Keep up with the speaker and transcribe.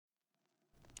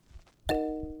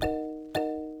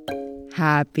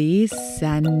Happy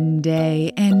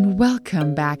Sunday and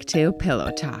welcome back to Pillow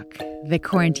Talk, the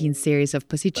quarantine series of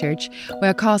Pussy Church,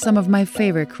 where I call some of my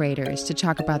favorite creators to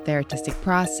talk about their artistic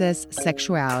process,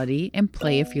 sexuality, and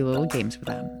play a few little games with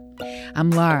them. I'm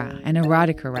Laura, an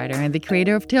erotica writer and the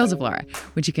creator of Tales of Laura,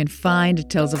 which you can find at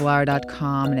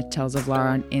talesoflaura.com and at Tales of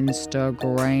Laura on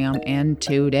Instagram. And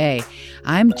today,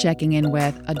 I'm checking in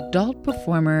with adult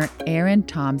performer Aaron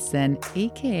Thompson,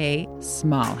 aka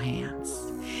Small Hands.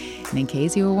 And in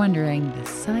case you were wondering, the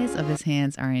size of his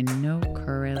hands are in no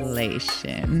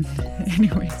correlation.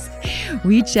 Anyways,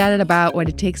 we chatted about what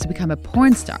it takes to become a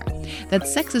porn star, that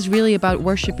sex is really about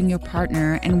worshiping your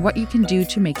partner, and what you can do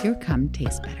to make your cum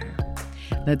taste better.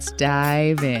 Let's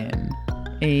dive in.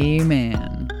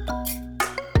 Amen.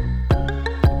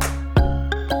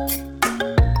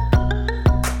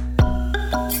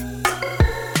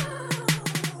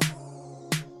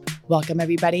 Welcome,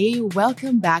 everybody.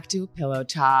 Welcome back to Pillow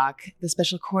Talk, the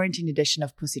special quarantine edition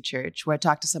of Pussy Church, where I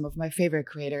talk to some of my favorite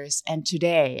creators. And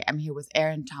today, I'm here with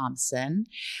Aaron Thompson,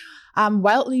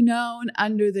 widely known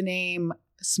under the name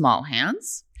Small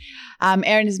Hands.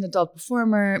 Aaron is an adult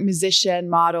performer, musician,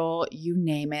 model, you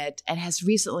name it, and has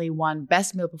recently won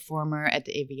Best Male Performer at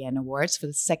the AVN Awards for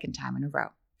the second time in a row.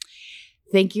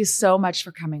 Thank you so much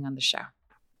for coming on the show.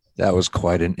 That was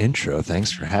quite an intro.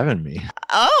 Thanks for having me.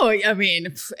 Oh, I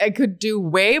mean, I could do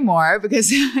way more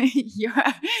because your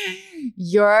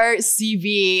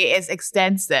CV is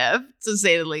extensive, to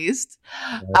say the least.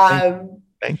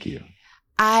 Thank you.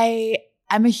 I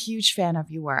am a huge fan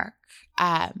of your work.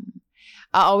 I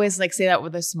always say that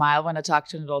with a smile when I talk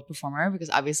to an adult performer, because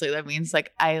obviously that means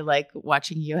I like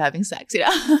watching you having sex, you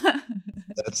know?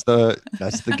 That's the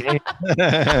game.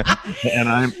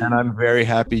 and I'm very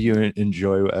happy you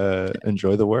enjoy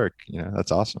the work. You know,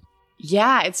 that's awesome.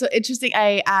 Yeah, it's so interesting.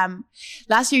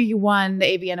 Last year you won the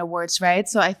AVN Awards, right?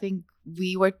 So I think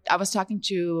I was talking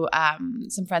to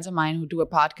some friends of mine who do a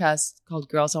podcast called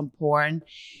Girls on Porn.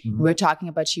 Mm-hmm. We were talking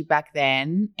about you back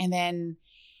then. And then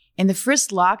in the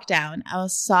first lockdown, I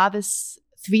saw this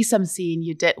threesome scene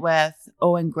you did with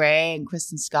Owen Gray and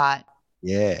Kristen Scott.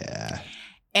 Yeah.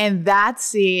 And that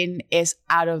scene is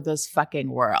out of this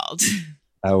fucking world.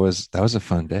 That was a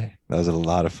fun day. That was a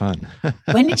lot of fun.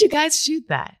 When did you guys shoot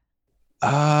that?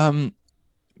 I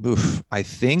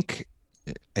think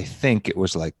it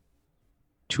was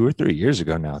 2 or 3 years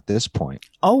ago now at this point.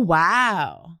 Oh,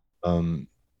 wow.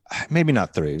 Maybe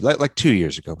not 3, like 2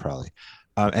 years ago, probably.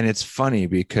 And it's funny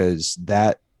because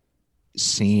that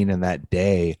scene and that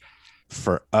day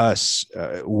for us,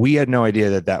 we had no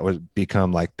idea that would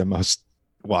become the most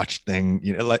watched thing,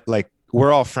 you know, like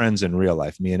we're all friends in real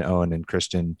life, me and Owen and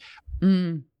Kristen.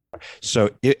 Mm.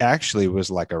 So it actually was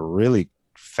a really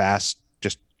fast,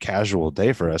 just casual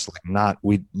day for us.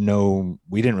 We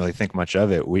didn't really think much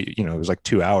of it. It was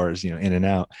 2 hours, in and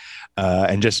out.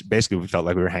 And just basically we felt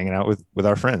like we were hanging out with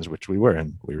our friends, which we were,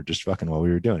 and we were just fucking while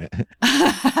we were doing it.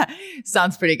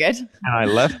 Sounds pretty good. And I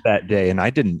left that day and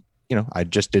I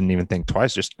just didn't even think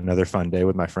twice, just another fun day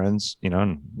with my friends,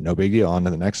 and no big deal, on to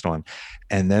the next one.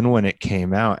 And then when it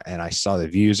came out and I saw the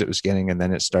views it was getting, and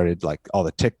then it started all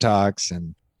the TikToks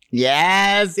and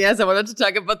Yes. I wanted to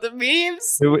talk about the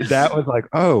memes. That was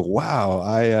oh,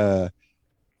 wow.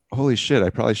 Holy shit. I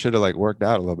probably should have worked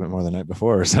out a little bit more the night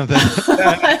before or something.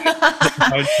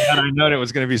 I known it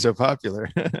was going to be so popular.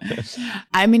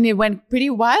 I mean, it went pretty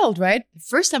wild, right? The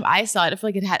first time I saw it, I feel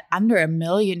like it had under 1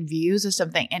 million views or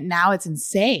something. And now it's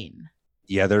insane.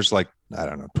 Yeah, there's 20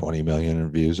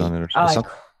 million views on it or something.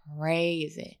 Oh,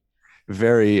 crazy.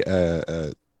 Very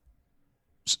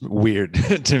weird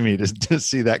to me to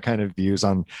see that kind of views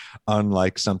on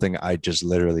something I just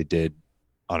literally did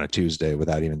on a Tuesday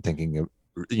without even thinking of,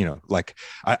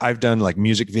 I've done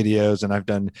music videos and I've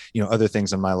done, other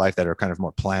things in my life that are kind of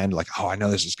more planned. I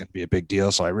know this is going to be a big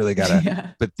deal, so I really gotta,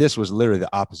 yeah. But this was literally the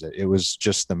opposite. It was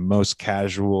just the most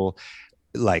casual,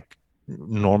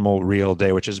 normal, real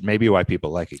day, which is maybe why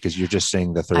people like it, because you're just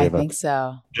seeing the three of us. I think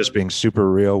so. Just being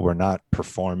super real. We're not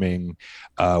performing.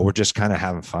 We're just kind of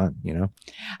having fun,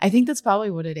 I think that's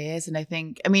probably what it is. And I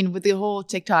think, with the whole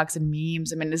TikToks and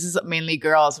memes, this is mainly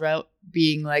girls, right?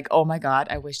 Being oh my God,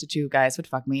 I wish the two guys would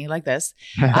fuck me like this.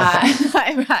 I've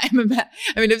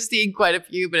seen quite a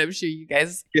few, but I'm sure you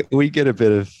guys. We get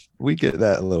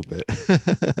that a little bit.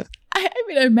 I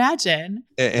imagine.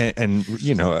 And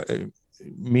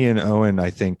me and Owen, I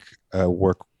think,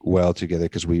 work well together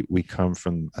because we come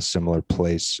from a similar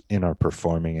place in our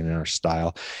performing and in our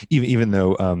style, even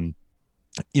though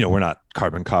we're not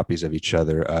carbon copies of each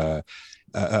other.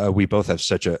 We both have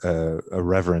such a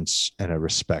reverence and a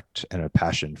respect and a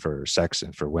passion for sex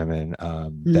and for women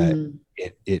that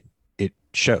it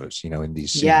shows, in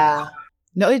these scenes. Yeah.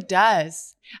 No, it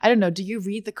does. I don't know. Do you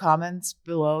read the comments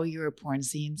below your porn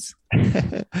scenes?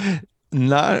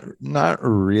 Not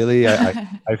really.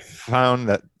 I found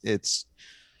that it's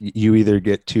you either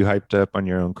get too hyped up on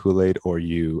your own Kool-Aid or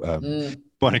you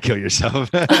want to kill yourself.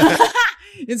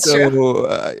 It's true.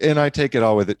 And I take it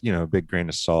all with a big grain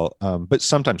of salt. But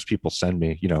sometimes people send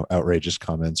me, outrageous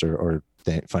comments or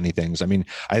funny things. I mean,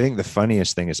 I think the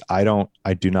funniest thing is I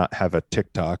do not have a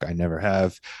TikTok. I never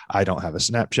have. I don't have a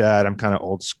Snapchat. I'm kind of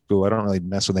old school. I don't really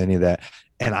mess with any of that.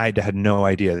 And I had no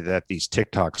idea that these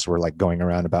TikToks were like going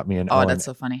around about me and Oh, that's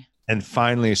so funny. And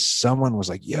finally, someone was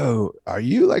like, "Yo, are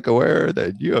you like aware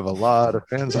that you have a lot of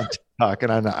fans on TikTok?"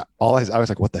 And I was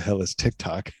like, "What the hell is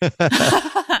TikTok?"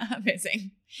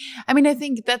 Amazing. I mean, I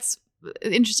think that's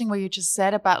interesting what you just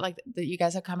said about like that you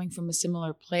guys are coming from a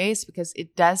similar place, because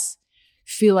it does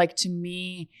feel like to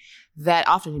me that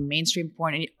often in mainstream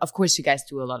porn, and of course you guys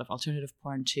do a lot of alternative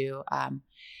porn too,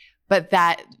 but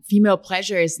that female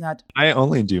pleasure is not. I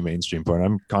only do mainstream porn.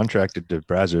 I'm contracted to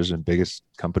Brazzers, and biggest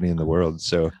company in the world.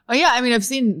 So. Oh yeah, I mean, I've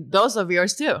seen those of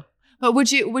yours too. But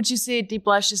would you say deep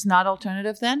blush is not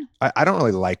alternative then? I don't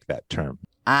really like that term.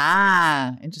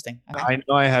 Ah, interesting. Okay. I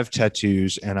know I have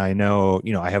tattoos, and I know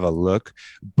I have a look,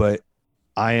 but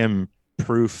I am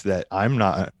proof that I'm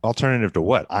not alternative to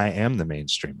what I am the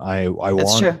mainstream. I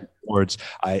want towards.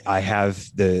 I have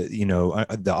the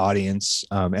the audience,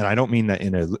 and I don't mean that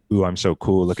in a "ooh, I'm so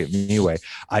cool, look at me" way.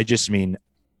 I just mean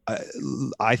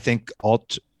I think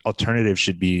alternative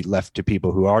should be left to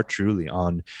people who are truly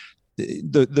on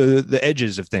the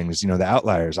edges of things. The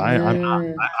outliers.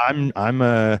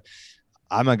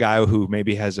 I'm a guy who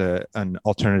maybe has an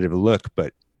alternative look,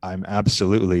 but I'm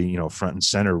absolutely, front and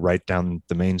center right down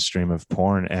the mainstream of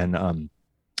porn. And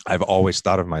I've always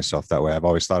thought of myself that way. I've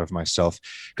always thought of myself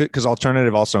because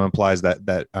alternative also implies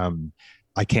that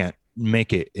I can't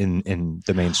make it in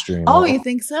the mainstream. Oh, you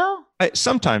think so?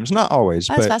 Sometimes, not always.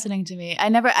 That's fascinating to me. I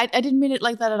didn't mean it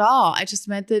like that at all. I just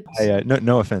meant that.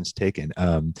 No offense taken.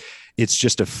 It's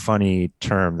just a funny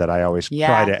term that I always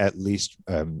try to at least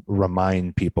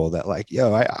remind people that like,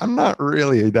 I'm not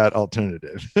really that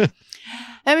alternative.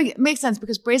 That makes sense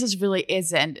because Brazzers really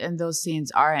isn't, and those scenes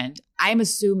aren't. I'm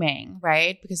assuming,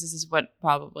 right? Because this is what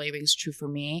probably rings true for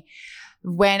me.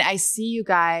 When I see you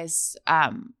guys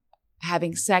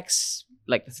having sex,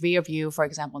 like the three of you, for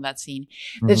example, in that scene,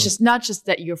 that's just not just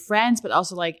that you're friends, but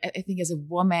also like I think as a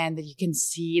woman that you can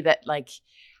see that like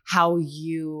how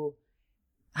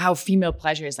female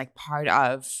pleasure is like part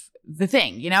of the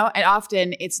thing, and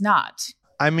often it's not.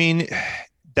 I mean,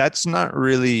 that's not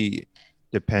really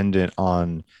dependent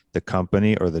on the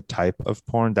company or the type of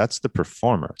porn. That's the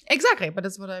performer. Exactly, but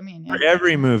that's what I mean. For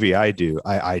every movie I do,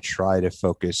 I try to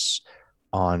focus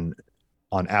on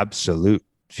absolute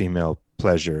female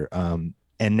pleasure.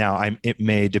 And now it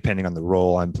may, depending on the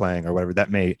role I'm playing or whatever, that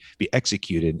may be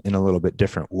executed in a little bit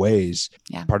different ways.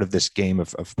 Yeah. Part of this game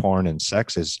of porn and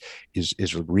sex is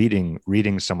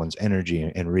reading someone's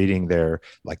energy and reading their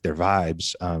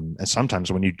vibes. And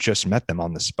sometimes when you just met them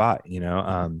on the spot,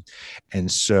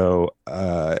 and so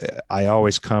I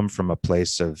always come from a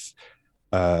place of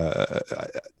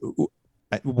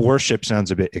worship sounds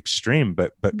a bit extreme,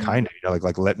 but kind of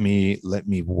like let me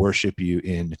worship you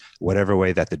in whatever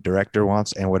way that the director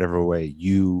wants and whatever way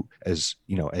you as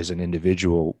an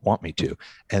individual want me to,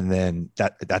 and then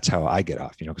that's how I get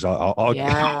off, because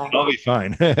I'll be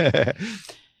fine.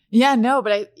 Yeah, no,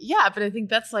 but I think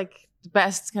that's like the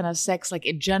best kind of sex, like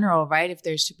in general, right? If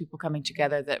there's two people coming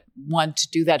together that want to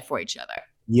do that for each other.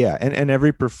 Yeah, and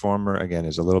every performer again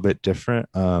is a little bit different.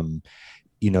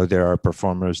 There are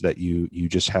performers that you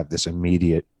just have this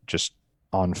immediate, just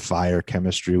on fire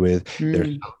chemistry with.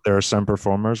 There are some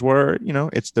performers where,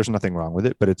 there's nothing wrong with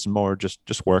it, but it's more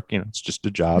just work, it's just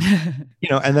a job,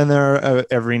 and then there are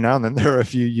every now and then there are a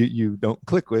few you don't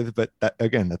click with, but that,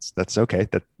 again, that's okay.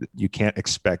 That you can't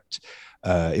expect.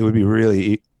 It would be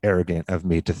really arrogant of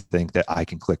me to think that I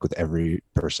can click with every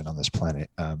person on this planet.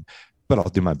 But I'll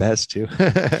do my best to.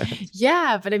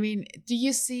 Yeah. But I mean, do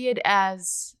you see it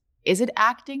as, is it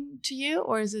acting to you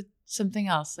or is it something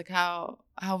else? Like how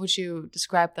would you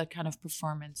describe that kind of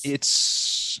performance?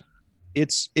 It's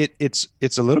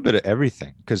a little bit of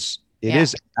everything, because it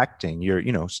is acting.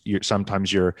 You're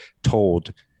sometimes you're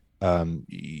told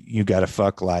you got to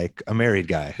fuck like a married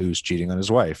guy who's cheating on his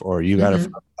wife, or you got to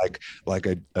fuck like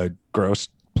a gross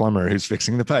plumber who's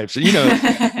fixing the pipes.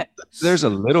 There's a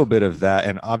little bit of that,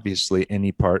 and obviously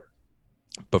any part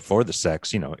before the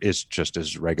sex, is just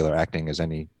as regular acting as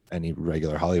any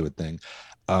regular Hollywood thing.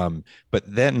 But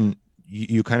then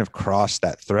you kind of cross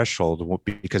that threshold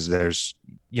because there's,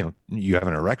 you have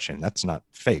an erection. That's not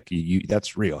fake.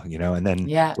 That's real, and then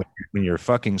Yeah. when you're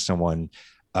fucking someone,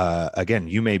 again,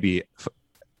 you may be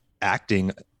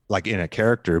acting like in a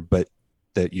character, but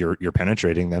that you're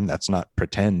penetrating them. That's not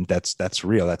pretend. That's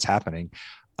real. That's happening.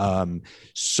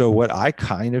 So what I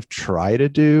kind of try to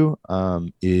do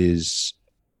is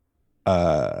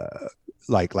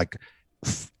like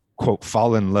quote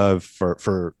fall in love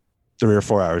for 3 or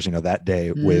 4 hours, that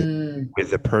day with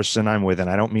the person I'm with. And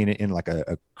I don't mean it in like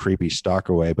a creepy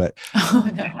stalker way, but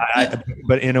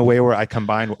but in a way where I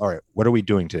combine, all right, what are we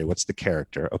doing today? What's the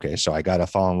character? Okay, so I got to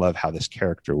fall in love how this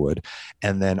character would.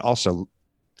 And then also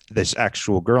this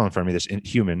actual girl in front of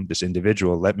me, this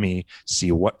individual, let me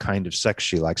see what kind of sex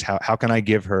she likes. How can I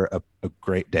give her a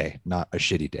great day, not a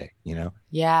shitty day,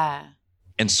 Yeah.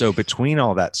 And so between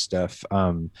all that stuff,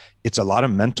 it's a lot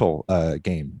of mental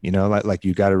game, like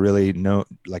you got to really know,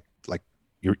 like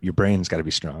your brain's got to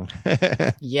be strong.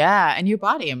 Yeah. And your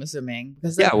body, I'm assuming,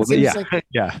 because that seems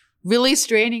like really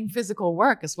straining physical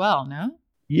work as well. No?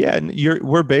 Yeah. And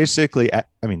we're basically,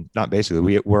 not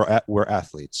basically, we're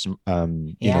athletes,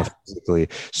 physically.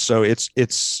 So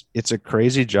it's a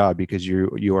crazy job because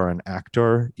you are an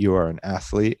actor, you are an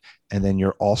athlete, and then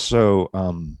you're also,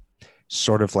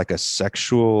 sort of like a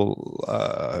sexual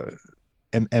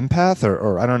empath,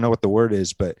 or I don't know what the word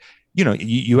is, but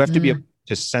you have to be able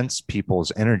to sense people's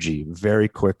energy very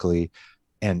quickly,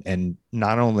 and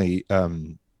not only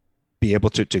be able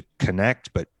to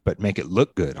connect, but make it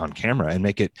look good on camera and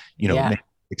make it make it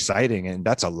exciting. And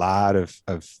that's a lot of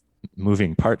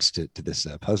moving parts to this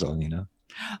puzzle.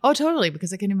 Oh, totally.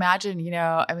 Because I can imagine,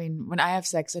 when I have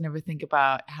sex, I never think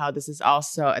about how this is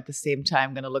also at the same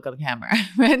time going to look on camera,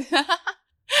 right?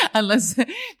 Unless,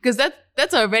 because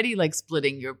that's already like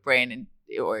splitting your brain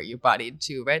or your body in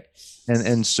two, right?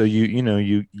 And so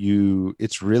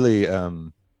it's really,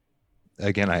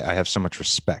 again, I have so much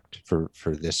respect for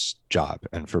this job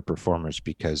and for performers,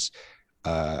 because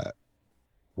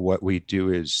what we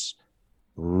do is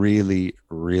really,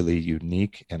 really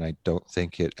unique, and I don't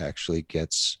think it actually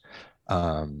gets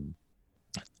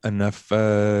enough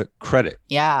credit.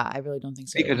 Yeah, I really don't think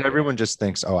so. Because everyone just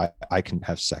thinks, oh, I can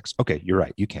have sex. Okay, you're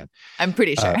right, you can. I'm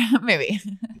pretty sure, maybe.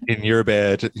 In your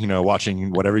bed,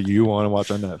 watching whatever you want to watch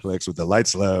on Netflix with the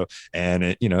lights low,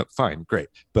 and fine, great.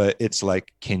 But it's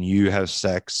like, can you have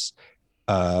sex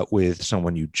with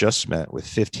someone you just met, with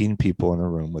 15 people in a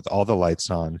room with all the lights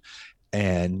on,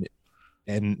 and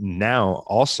now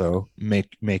also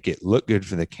make it look good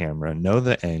for the camera, know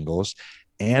the angles,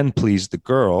 and please the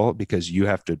girl, because you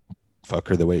have to fuck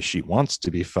her the way she wants to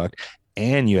be fucked,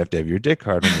 and you have to have your dick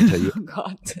hard when I tell you.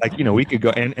 God. Like, we could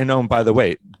go and by the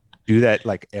way, do that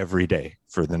like every day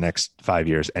for the next 5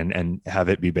 years and have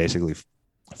it be basically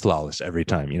flawless every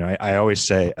time. I always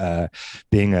say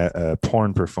being a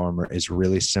porn performer is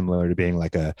really similar to being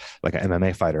like an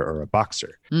MMA fighter or a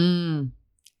boxer.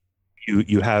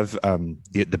 You have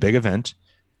the big event,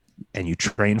 and you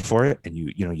train for it, and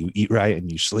you eat right,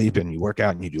 and you sleep, and you work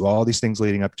out, and you do all these things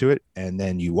leading up to it, and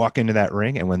then you walk into that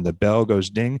ring, and when the bell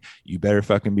goes ding, you better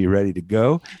fucking be ready to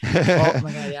go. Oh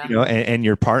my God, yeah. And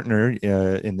your partner,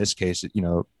 in this case,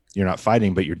 you're not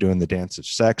fighting, but you're doing the dance of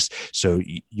sex, so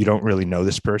you don't really know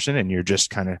this person, and you're just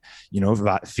kind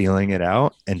of feeling it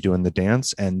out and doing the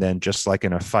dance. And then, just like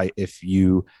in a fight,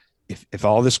 if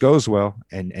all this goes well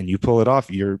and you pull it off,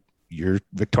 you're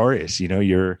victorious.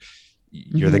 You're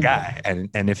the guy.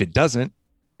 And if it doesn't,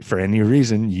 for any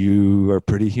reason, you are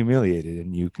pretty humiliated,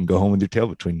 and you can go home with your tail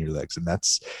between your legs. And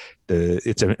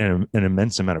it's an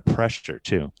immense amount of pressure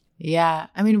too. Yeah.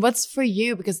 What's for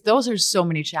you? Because those are so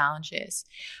many challenges.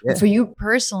 Yeah. For you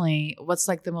personally, what's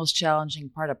like the most challenging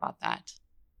part about that,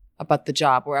 about the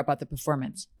job or about the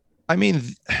performance?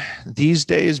 These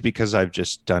days, because I've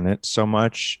just done it so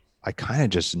much, I kind of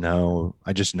just know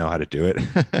how to do it.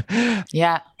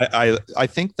 Yeah. I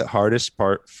think the hardest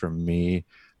part for me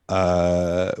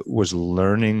was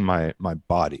learning my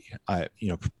body.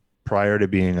 Prior to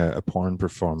being a porn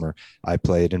performer, I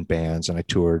played in bands, and I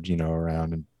toured,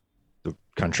 around in the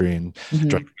country, and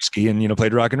drank whiskey, and,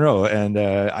 played rock and roll. And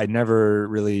I never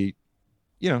really,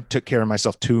 took care of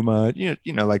myself too much.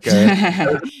 Like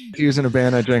if he was in a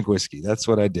band, I drank whiskey. That's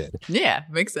what I did. Yeah,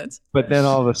 makes sense. But then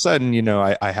all of a sudden,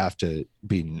 I have to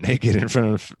be naked in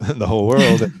front of the whole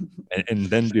world and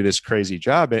then do this crazy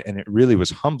job. And it really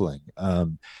was humbling.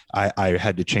 I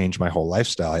had to change my whole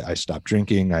lifestyle. I stopped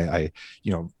drinking. I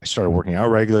started working out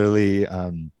regularly,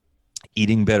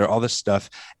 eating better, all this stuff.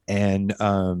 And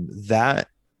that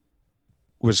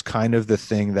was kind of the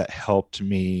thing that helped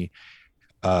me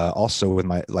also with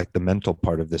my, like, the mental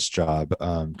part of this job.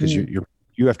 Because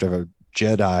you have to have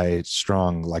Jedi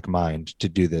strong like mind to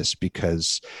do this,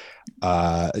 because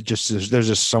just there's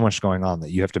just so much going on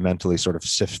that you have to mentally sort of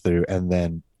sift through, and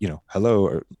then,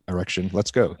 hello, erection,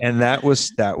 let's go. And that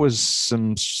was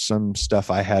some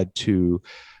stuff I had to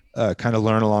kind of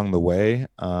learn along the way.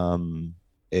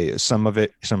 Some of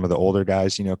the older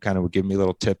guys, kind of would give me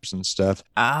little tips and stuff.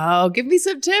 Oh, give me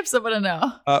some tips. I want to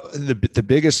know. The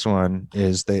biggest one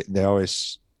is they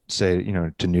always say,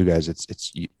 to new guys,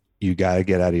 it's you got to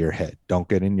get out of your head. Don't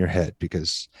get in your head,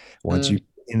 because once you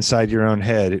inside your own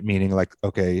head, meaning like,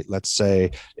 okay, let's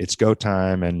say it's go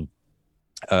time. And,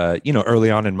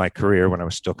 early on in my career, when I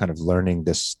was still kind of learning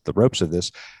the ropes of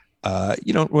this,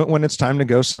 when it's time to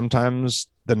go, sometimes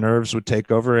the nerves would take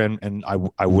over, and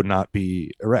I would not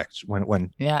be erect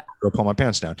when I pull my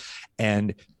pants down.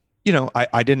 And,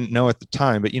 I didn't know at the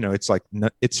time, but, it's like, no,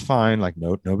 it's fine. Like,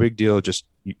 no big deal. Just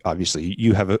obviously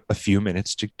you have a few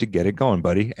minutes to get it going,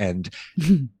 buddy. And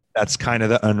that's kind of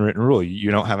the unwritten rule.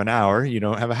 You don't have an hour, you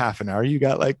don't have a half an hour, you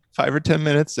got like 5 or 10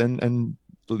 minutes, and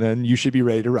then you should be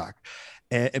ready to rock.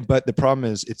 But the problem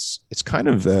is it's kind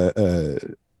of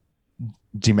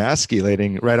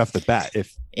demasculating right off the bat.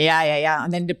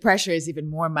 And then the pressure is even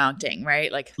more mounting,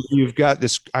 right? Like, you've got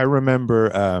this. I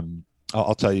remember,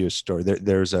 I'll tell you a story.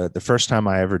 There's the first time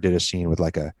I ever did a scene with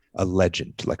like a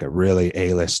legend, like a really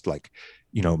A-list, like,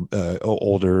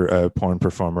 older porn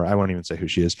performer. I won't even say who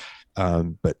she is,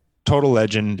 but total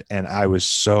legend. And I was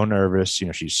so nervous.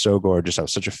 She's so gorgeous. I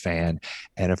was such a fan.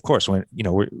 And of course, when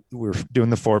we're doing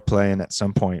the foreplay, and at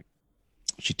some point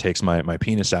she takes my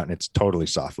penis out, and it's totally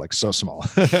soft, like so small.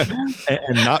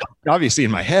 and not obviously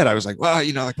in my head, I was like, well,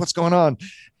 like, what's going on?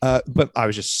 But I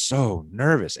was just so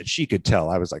nervous, and she could tell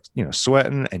I was like,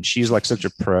 sweating, and she's like such a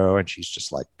pro. And she's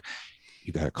just like,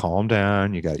 you got to calm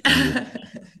down. You got to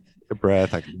a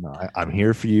breath. Like, I'm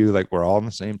here for you. Like, we're all on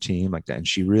the same team, like that. And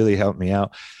she really helped me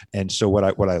out. And so what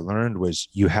I learned was,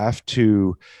 you have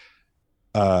to,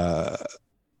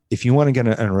 if you want to get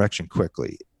an erection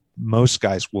quickly, most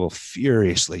guys will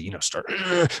furiously, start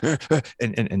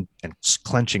and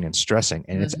clenching and stressing.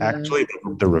 And it's actually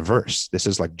the reverse. This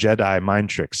is like Jedi mind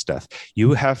trick stuff.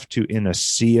 You have to, in a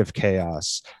sea of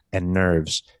chaos and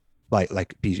nerves,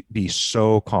 like be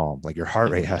so calm. Like, your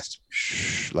heart rate has to,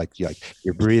 like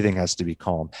your breathing has to be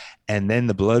calm, and then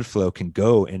the blood flow can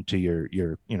go into your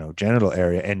genital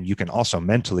area, and you can also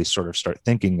mentally sort of start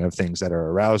thinking of things that are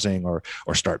arousing, or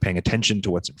start paying attention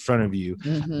to what's in front of you.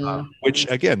 Which,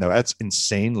 again, though, that's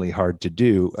insanely hard to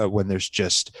do when there's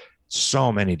just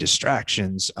so many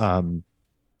distractions.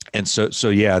 And so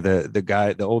yeah,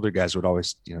 the older guys would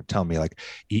always tell me, like,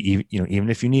 even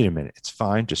if you need a minute, it's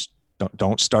fine. Just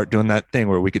don't start doing that thing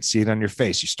where we could see it on your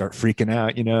face. You start freaking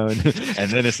out, and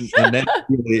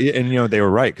they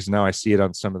were right. Cause now I see it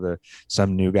on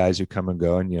some new guys who come and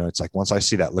go. And, it's like, once I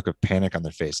see that look of panic on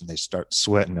their face and they start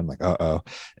sweating, I'm like,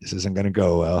 this isn't going to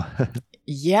go well.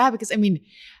 Yeah. Because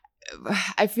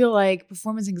I feel like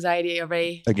performance anxiety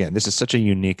already. Again, this is such a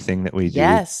unique thing that we do.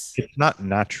 Yes. It's not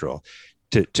natural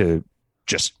to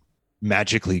just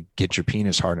magically get your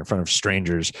penis hard in front of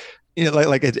strangers.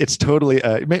 It's totally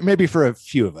maybe for a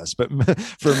few of us, but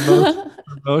for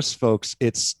most folks,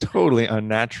 it's totally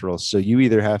unnatural. So you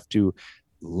either have to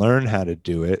learn how to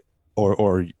do it,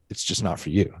 or it's just not for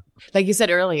you. Like you said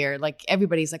earlier, like,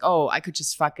 everybody's like, oh, I could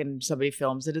just fucking, somebody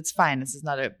films it, it's fine. This is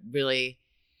not a really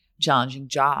challenging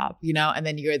job, and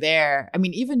then you're there.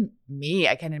 Even me,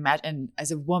 I can imagine, as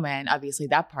a woman, obviously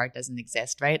that part doesn't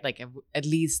exist, right? Like, at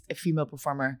least a female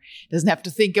performer doesn't have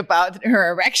to think about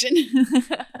her erection.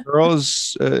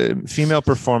 Girls, female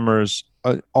performers,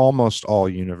 almost all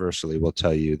universally will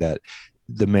tell you that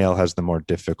the male has the more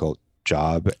difficult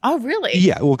job. Oh, really?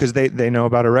 Yeah. Well, because they know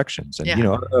about erections, and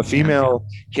a female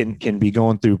can be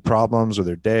going through problems with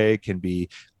her day, can be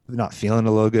not feeling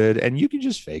a little good, and you can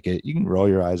just fake it. You can roll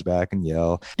your eyes back and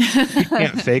yell. You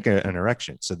can't fake an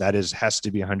erection. So that has to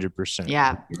be 100%.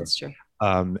 Yeah, that's true.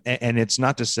 And it's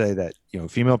not to say that,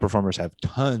 female performers have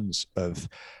tons of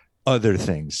other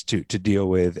things to deal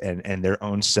with, and their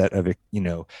own set of,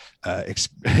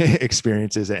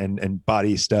 experiences and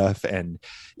body stuff. And,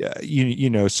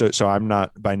 so I'm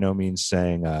not by no means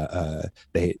saying,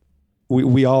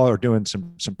 we all are doing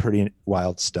some pretty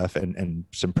wild stuff and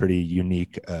some pretty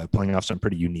unique, pulling off some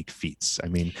pretty unique feats.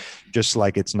 Just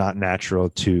like it's not natural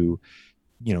to,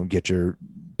 get your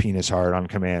penis hard on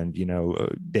command,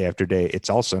 day after day. It's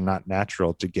also not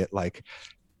natural to get like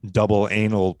double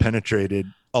anal penetrated,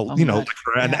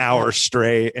 for an hour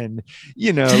straight. And,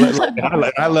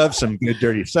 I love some good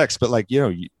dirty sex, but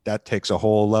that takes a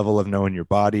whole level of knowing your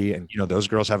body. And, those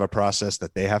girls have a process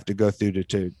that they have to go through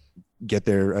to get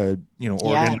their Yeah.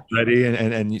 organ ready,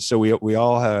 and so we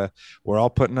all we're all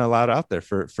putting a lot out there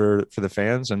for the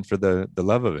fans and for the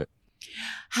love of it.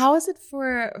 How is it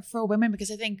for women?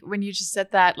 Because I think when you just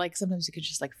said that, like sometimes you could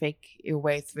just like fake your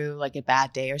way through like a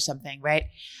bad day or something, right?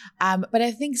 But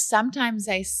I think sometimes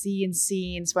I see in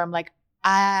scenes where I'm like,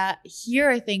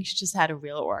 here I think she just had a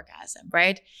real orgasm,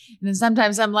 right? And then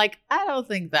sometimes I'm like, I don't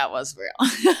think that was real.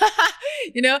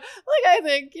 Like I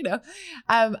think,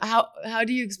 how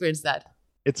do you experience that?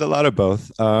 It's a lot of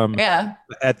both. Yeah.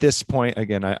 At this point,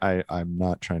 again, I'm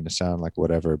not trying to sound like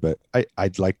whatever, but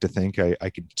I'd like to think I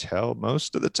can tell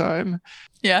most of the time.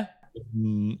 Yeah.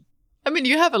 Mm, I mean,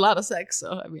 you have a lot of sex,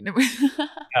 so I mean,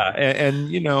 yeah,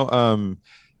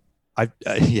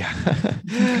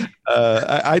 yeah,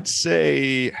 I'd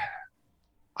say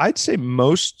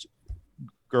most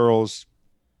girls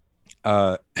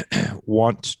uh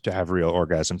want to have real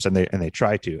orgasms, and they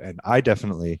try to, and I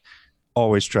definitely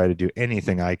always try to do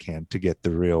anything I can to get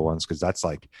the real ones, because that's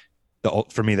like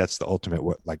for me that's the ultimate,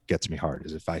 what like gets me hard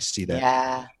is if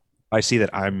yeah. I see that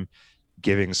I'm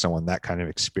giving someone that kind of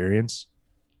experience.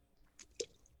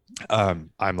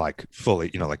 I'm like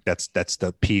fully, like that's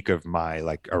the peak of my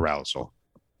like arousal.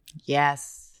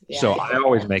 Yes. So I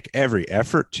always make every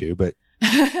effort to, but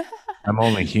Yeah. I'm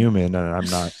only human, and I'm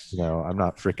not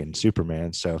freaking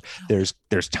Superman. So there's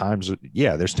times,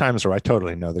 yeah, there's times where I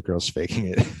totally know the girl's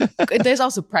faking it. There's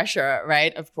also pressure,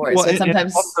 right? Of course. Well, And and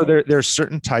sometimes, also there's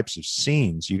certain types of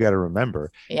scenes you got to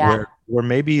remember yeah. where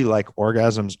maybe like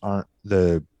orgasms aren't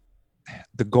the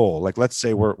goal. Like let's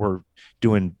say we're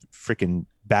doing freaking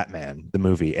Batman the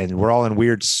movie, and we're all in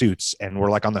weird suits, and we're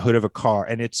like on the hood of a car,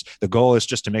 and it's the goal is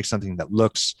just to make something that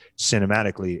looks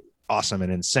cinematically awesome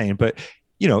and insane, but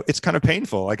it's kind of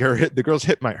painful. Like the girl's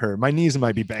hip might hurt, my knees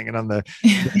might be banging on the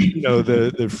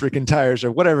freaking tires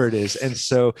or whatever it is, and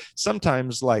so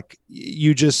sometimes like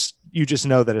you just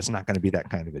know that it's not going to be that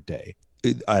kind of a day.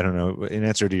 I don't know. In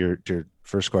answer to your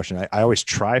first question, I always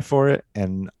try for it,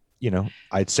 and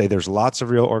I'd say there's lots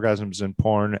of real orgasms in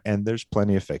porn, and there's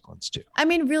plenty of fake ones too. I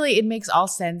mean, really, it makes all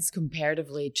sense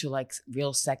comparatively to like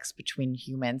real sex between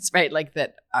humans, right? Like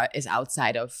that is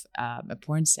outside of a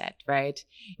porn set, right?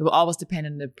 It will always depend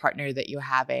on the partner that you're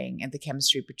having and the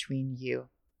chemistry between you.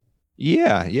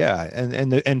 Yeah, yeah,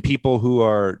 and people who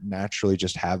are naturally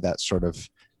just have that sort of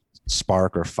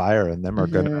spark or fire in them are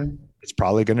gonna. Mhm. It's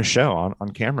probably going to show on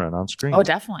camera and on screen. Oh,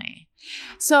 definitely.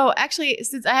 So actually,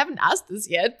 since I haven't asked this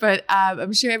yet, but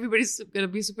I'm sure everybody's going to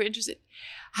be super interested,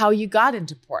 how you got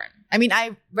into porn. I mean,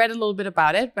 I read a little bit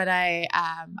about it, but I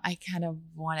kind of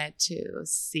wanted to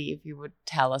see if you would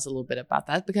tell us a little bit about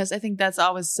that, because I think that's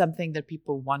always something that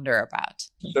people wonder about.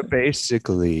 So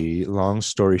basically, long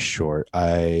story short,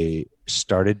 I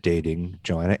started dating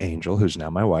Joanna Angel, who's now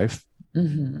my wife.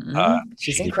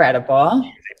 She's incredible.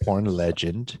 A porn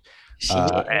legend. She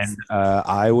is. And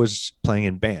I was playing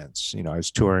in bands. I was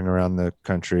touring around the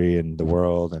country and the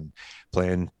world and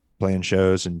playing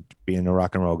shows and being a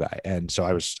rock and roll guy. And so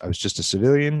I was just a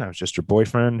civilian. I was just her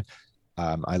boyfriend.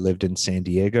 I lived in San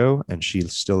Diego, and she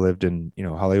still lived in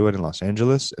Hollywood and Los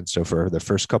Angeles. And so for the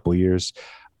first couple of years,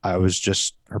 I was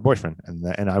just her boyfriend,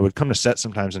 and I would come to set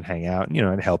sometimes and hang out, and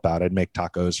I'd help out. I'd make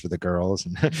tacos for the girls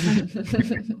and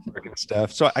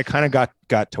stuff. So I kind of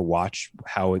got to watch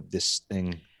how this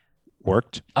thing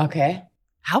worked. Okay.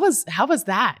 How was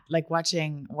that? Like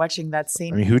watching that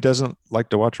scene? I mean, who doesn't like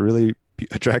to watch really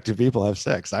attractive people have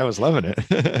sex? I was loving it.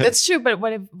 That's true, but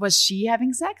was she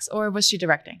having sex or was she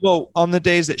directing? Well, on the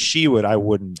days that she would, I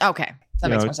wouldn't. Okay,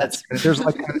 that makes more sense. There's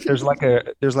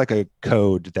like a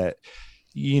code that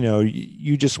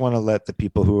you just want to let the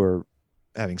people who are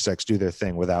having sex do their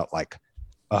thing without like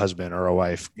a husband or a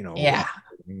wife, Yeah.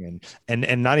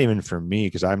 And not even for me,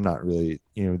 because I'm not really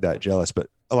that jealous, but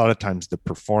a lot of times the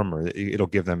performer, it'll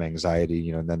give them anxiety,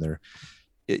 and then they're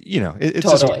it's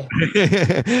Totally.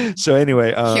 just, so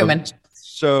anyway, Human.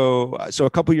 So a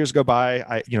couple years go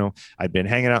by, I'd been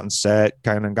hanging out on set,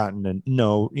 kind of gotten to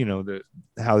know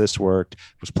how this worked,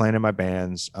 was playing in my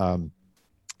bands.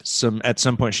 At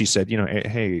some point she said,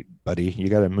 hey buddy, you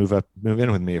got to move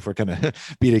in with me if we're gonna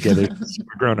be together.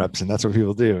 We're grown-ups, and that's what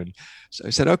people do. And so I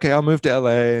said, okay, I'll move to LA,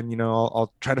 and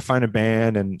I'll try to find a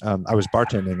band. And I was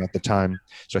bartending at the time,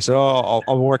 so I said, I'll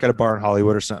work at a bar in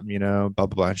Hollywood or something, blah blah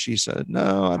blah. And she said,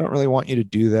 no, I don't really want you to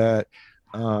do that.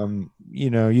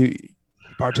 You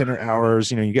bartender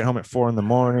hours, you get home at 4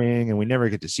 a.m, and we never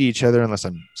get to see each other unless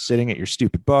I'm sitting at your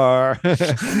stupid bar.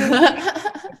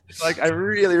 Like, I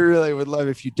really, really would love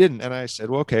if you didn't. And I said,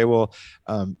 well, okay, well,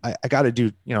 I got to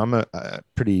do, I'm a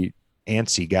pretty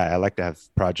antsy guy. I like to have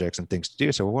projects and things to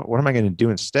do. So what am I going to do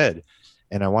instead?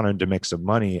 and I wanted to make some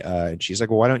money. And she's like,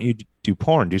 well, why don't you do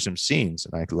porn, do some scenes?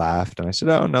 And I laughed and I said,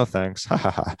 oh, no, thanks.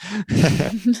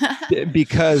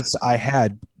 Because I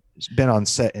had been on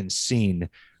set and seen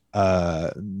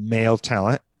male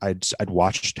talent. I'd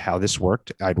watched how this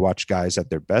worked. I'd watch guys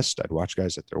at their best. I'd watch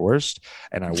guys at their worst.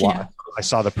 And I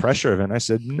saw the pressure of it. And I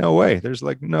said, no way. There's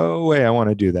like no way I want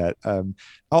to do that.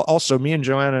 Also, me and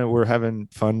Joanna were having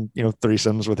fun,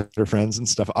 threesomes with her friends and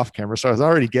stuff off camera. So I was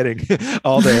already getting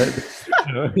all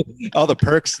the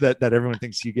perks that everyone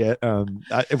thinks you get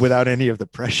without any of the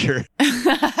pressure.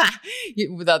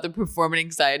 Without the performing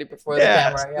anxiety before the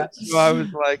camera. Yeah. So I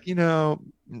was like,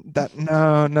 that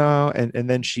no. And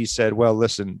then she said, well,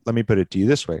 listen, let me put it to you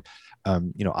this way.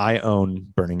 I own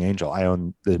Burning Angel. I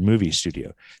own the movie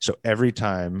studio. So every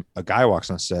time a guy walks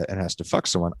on set and has to fuck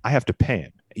someone, I have to pay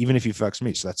him, even if he fucks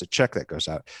me. So that's a check that goes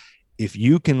out. If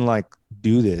you can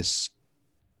do this,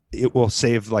 it will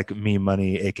save me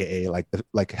money, aka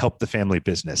help the family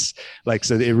business.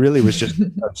 So it really was just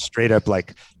a straight up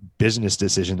business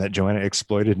decision that Joanna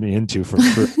exploited me into for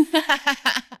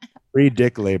free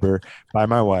dick labor by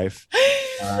my wife.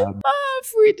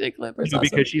 Free dick labor. Awesome.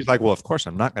 Because she's like, well, of course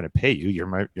I'm not going to pay you.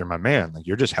 You're my man.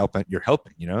 You're just helping. You're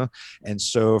helping. And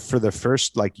so for the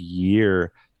first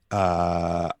year,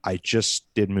 I just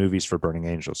did movies for Burning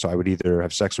Angel. So I would either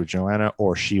have sex with Joanna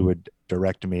or she would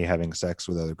direct me having sex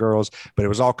with other girls. But it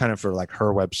was all kind of for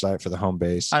her website, for the home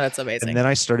base. Oh, that's amazing. And then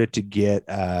I started to get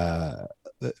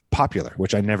popular,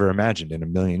 which I never imagined in a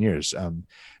million years.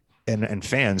 And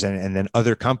fans and then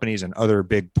other companies and other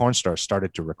big porn stars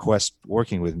started to request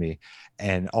working with me.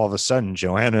 And all of a sudden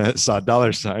Joanna saw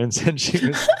dollar signs and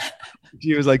she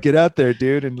was like, get out there,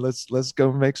 dude. And let's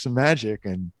go make some magic.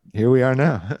 And here we are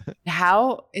now.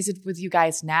 How is it with you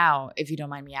guys now, if you don't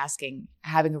mind me asking,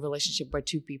 having a relationship where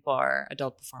two people are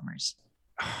adult performers?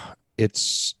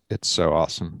 It's so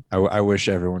awesome. I wish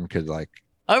everyone could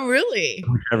oh, really?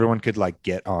 Everyone could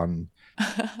get on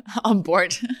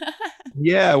board.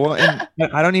 Yeah. Well, and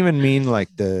I don't even mean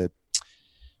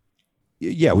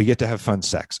we get to have fun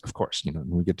sex, of course,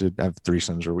 we get to have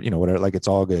threesomes or, whatever, it's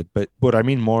all good. But what I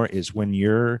mean more is when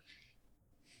you're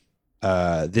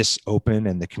this open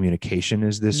and the communication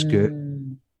is this good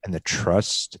and the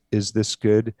trust is this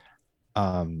good,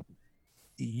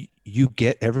 you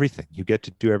get everything. You get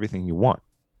to do everything you want,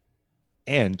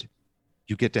 and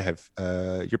you get to have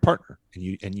your partner, and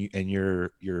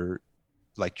you're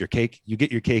your cake. You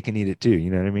get your cake and eat it too. You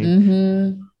know what I mean?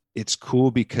 Mm-hmm. It's cool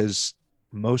because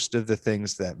most of the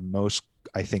things that most,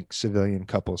 I think, civilian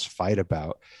couples fight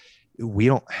about, we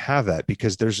don't have that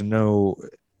because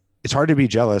it's hard to be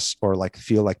jealous or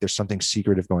feel like there's something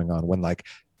secretive going on when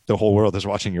the whole world is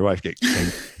watching your wife get,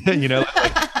 and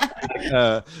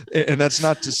that's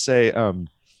not to say,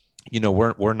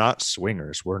 we're not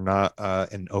swingers. We're not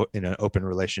in an open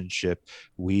relationship.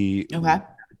 We're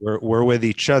with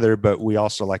each other, but we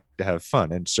also like to have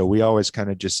fun. And so we always kind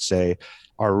of just say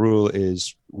our rule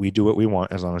is we do what we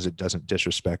want as long as it doesn't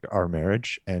disrespect our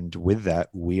marriage. And with that,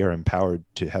 we are empowered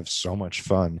to have so much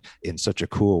fun in such a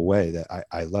cool way that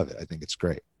I love it. I think it's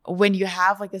great. When you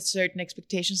have a certain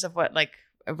expectations of what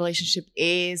a relationship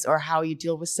is or how you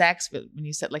deal with sex, when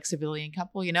you said civilian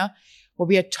couple, what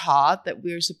we are taught that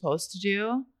we're supposed to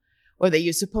do, or that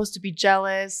you're supposed to be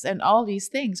jealous and all these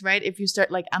things, right? If you start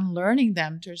unlearning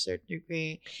them to a certain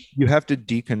degree. You have to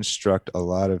deconstruct a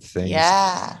lot of things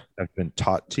that have been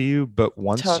taught to you. But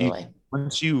once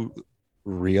you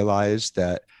realize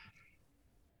that,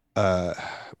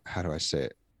 how do I say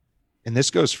it? And this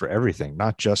goes for everything,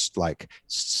 not just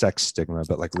sex stigma,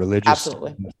 but religious.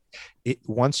 Absolutely.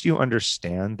 Once you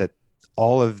understand that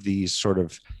all of these sort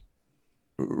of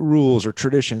rules or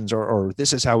traditions or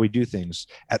this is how we do things,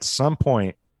 at some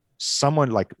point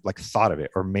someone thought of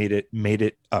it or made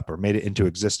it up or made it into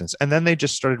existence, and then they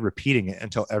just started repeating it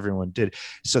until everyone did.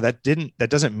 So that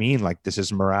doesn't mean this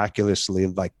is miraculously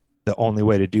the only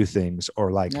way to do things,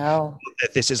 or no,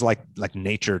 that this is like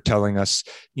nature telling us,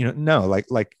 no,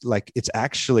 it's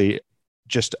actually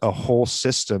just a whole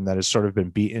system that has sort of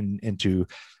been beaten into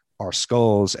our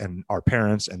skulls and our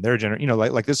parents and their generation,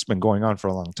 this has been going on for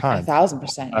a long time.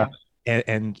 1,000%. Yeah.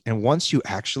 And once you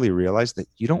actually realize that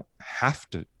you don't have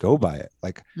to go by it,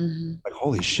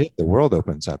 holy shit, the world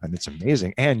opens up and it's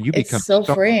amazing. And you become so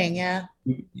freeing. Yeah.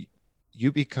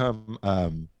 You become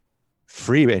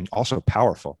free and also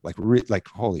powerful.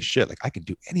 Holy shit, I can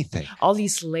do anything. All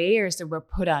these layers that were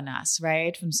put on us,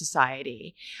 right, from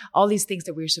society, all these things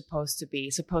that we're supposed to be,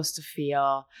 supposed to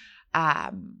feel,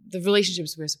 the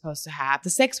relationships we're supposed to have, the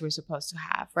sex we're supposed to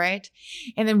have, right?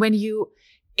 And then when you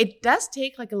it does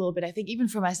take like a little bit. I think even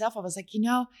for myself, I was like,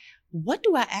 what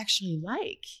do I actually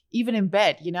like? Even in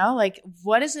bed, like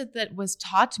what is it that was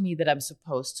taught to me that I'm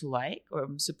supposed to like or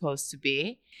I'm supposed to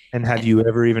be? And have you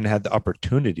ever even had the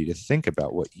opportunity to think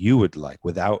about what you would like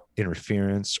without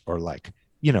interference or like,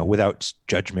 without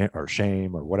judgment or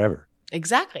shame or whatever?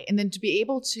 Exactly. And then to be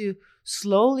able to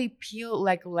slowly peel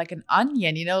like an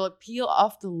onion, like peel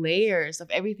off the layers of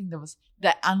everything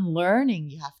that unlearning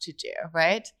you have to do,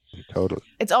 right? Totally.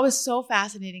 It's always so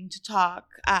fascinating to talk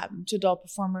to adult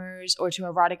performers or to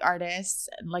erotic artists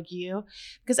like you,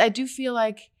 because I do feel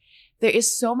like there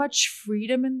is so much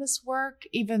freedom in this work,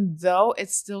 even though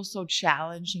it's still so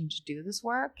challenging to do this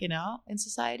work, in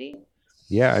society.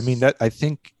 Yeah. I mean, I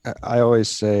think I always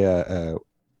say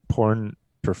porn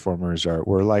performers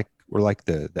we're like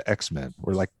the X-Men.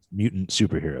 We're like mutant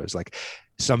superheroes. Like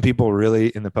some people really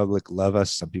in the public love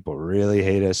us. Some people really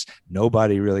hate us.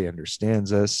 Nobody really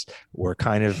understands us. We're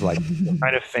kind of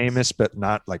famous, but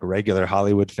not like regular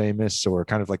Hollywood famous. So we're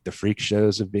kind of like the freak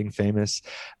shows of being famous.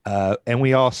 And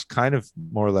we all kind of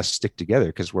more or less stick together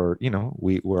because we're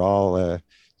all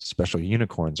special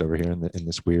unicorns over here in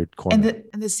this weird corner.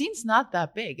 And the scene's not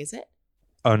that big, is it?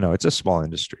 Oh no, it's a small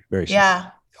industry. Very small.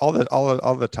 Yeah. All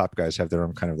the top guys have their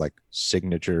own kind of like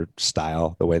signature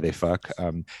style, the way they fuck.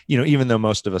 Even though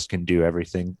most of us can do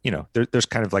everything, there's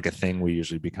kind of like a thing we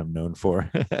usually become known for.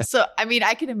 So, I mean,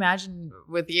 I can imagine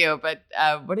with you, but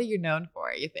what are you known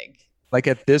for, you think? Like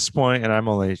at this point, and I'm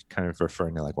only kind of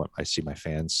referring to like what I see my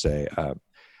fans say.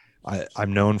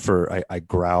 I'm known for I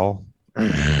growl,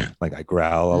 like I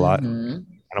growl a lot.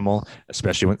 Animal,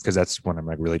 especially because that's when I'm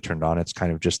like really turned on. It's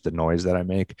kind of just the noise that I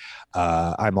make.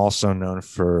 I'm also known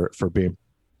for being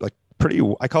like pretty.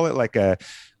 I call it like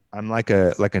I'm like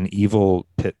an evil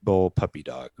pit bull puppy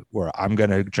dog where I'm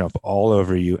gonna jump all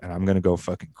over you and I'm gonna go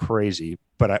fucking crazy.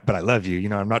 But I love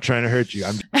you. I'm not trying to hurt you.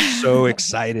 I'm so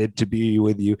excited to be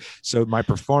with you. So my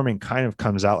performing kind of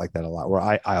comes out like that a lot. Where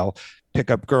I'll pick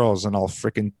up girls and I'll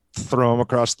freaking throw them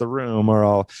across the room, or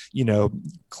I'll,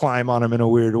 climb on them in a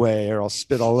weird way, or I'll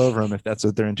spit all over them if that's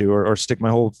what they're into, or stick my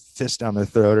whole fist down their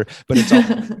throat. But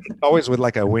it's always with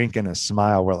like a wink and a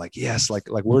smile. We're like, yes, like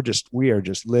we are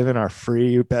just living our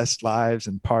free best lives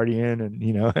and partying, and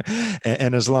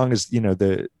and as long as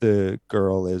the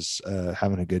girl is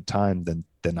having a good time,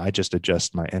 then I just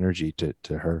adjust my energy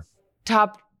to her.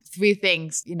 Top 3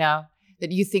 things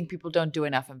that you think people don't do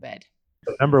enough in bed.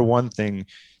 The number one thing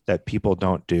that people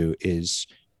don't do is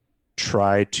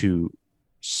try to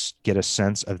get a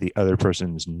sense of the other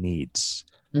person's needs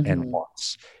and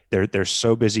wants. They're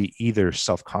so busy either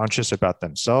self-conscious about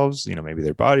themselves, maybe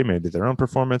their body, maybe their own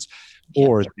performance,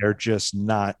 or they're just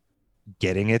not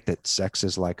getting it that sex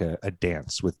is like a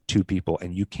dance with 2 people,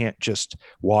 and you can't just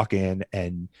walk in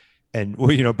and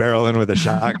barrel in with a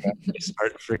shotgun and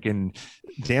start freaking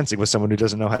dancing with someone who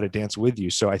doesn't know how to dance with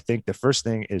you. So I think the first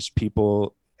thing is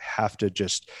people have to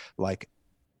just like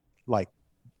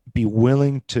be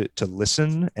willing to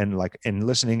listen, and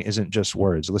listening isn't just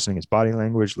words. Listening is body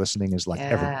language. Listening is like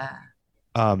everything.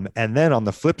 And then on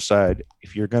the flip side,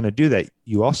 if you're going to do that,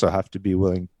 you also have to be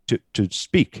willing to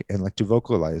speak and like to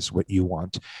vocalize what you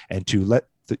want and to let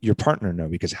your partner know,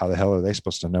 because how the hell are they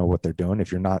supposed to know what they're doing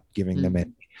if you're not giving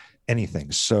them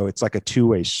anything? So it's like a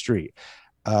two-way street.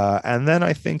 And then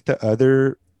I think the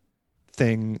other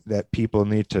thing that people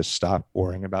need to stop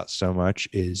worrying about so much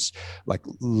is like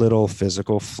little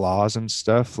physical flaws and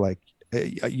stuff. Like,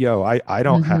 I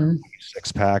don't have a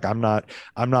 6-pack. I'm not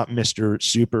Mr.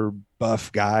 Super buff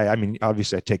guy. I mean,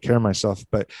 obviously I take care of myself,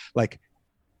 but like,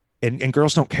 and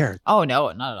girls don't care. Oh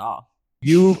no, not at all.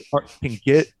 You can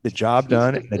get the job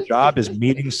done, and the job is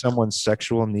meeting someone's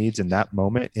sexual needs in that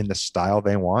moment in the style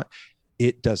they want.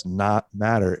 It does not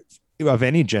matter of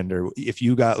any gender. If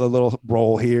you got a little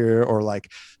roll here or like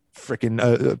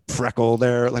freaking freckle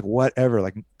there, like whatever,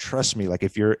 like trust me, like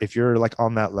if you're like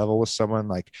on that level with someone,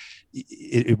 like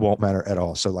it won't matter at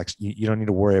all. So like you don't need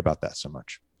to worry about that so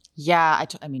much. Yeah,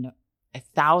 I mean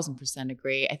 1,000%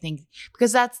 agree. I think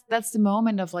because that's the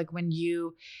moment of like when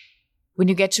you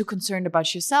get too concerned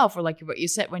about yourself, or like what you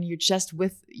said, when you're just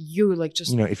with you, like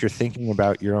just if you're thinking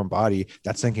about your own body,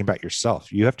 that's thinking about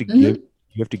yourself. You have to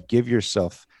give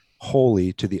yourself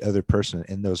wholly to the other person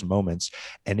in those moments,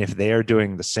 and if they are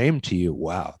doing the same to you,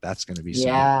 wow, that's going to be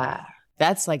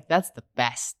that's the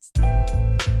best.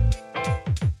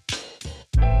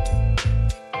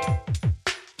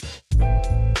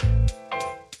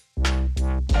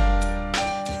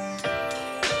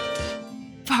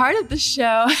 Part of the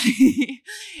show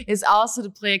is also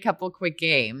to play a couple quick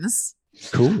games.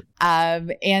 Cool.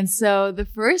 And so the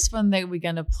first one that we're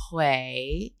going to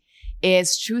play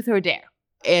is Truth or Dare.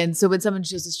 And so when someone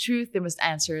chooses truth, they must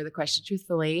answer the question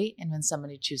truthfully. And when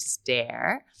somebody chooses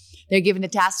dare, they're given a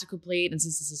task to complete. And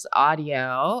since this is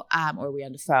audio, or we're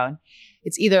on the phone,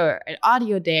 it's either an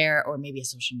audio dare or maybe a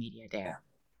social media dare.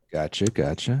 Gotcha.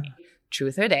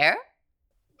 Truth or dare?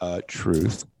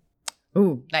 Truth.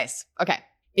 Ooh, nice. Okay.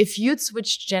 If you'd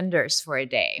switch genders for a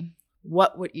day,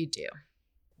 what would you do?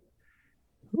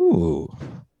 Ooh,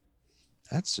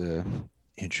 that's a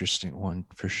interesting one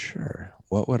for sure.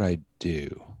 What would I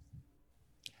do?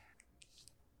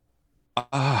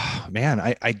 Man,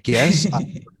 I guess I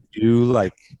would do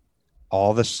like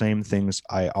all the same things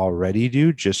I already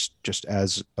do, just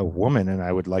as a woman, and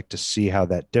I would like to see how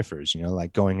that differs.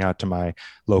 Like going out to my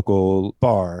local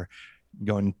bar,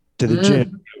 going to the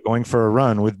gym, going for a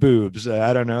run with boobs.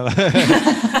 I don't know.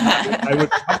 I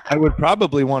would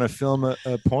probably want to film a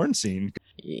porn scene.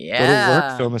 Yeah. Go to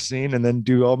work, film a scene, and then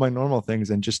do all my normal things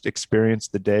and just experience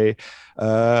the day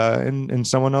in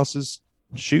someone else's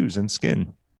shoes and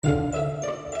skin.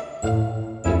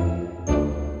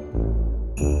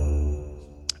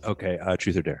 Okay,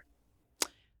 truth or dare?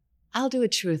 I'll do a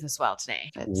truth as well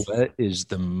today. What is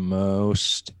the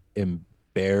most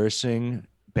embarrassing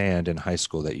band in high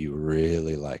school that you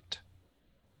really liked,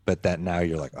 but that now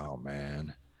you're like, oh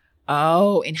man?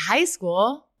 Oh, in high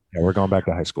school? Yeah, we're going back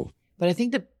to high school. But I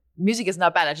think the music is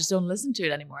not bad. I just don't listen to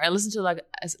it anymore. I listen to like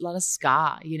a lot of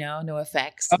ska, no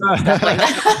effects, stuff like that.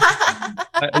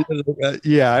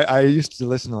 Yeah, I used to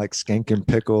listen to like Skank and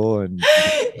Pickle and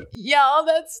yeah, all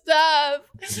that stuff.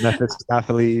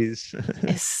 Mephistopheles.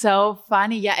 It's so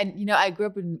funny. Yeah, and I grew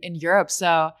up in Europe,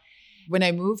 so when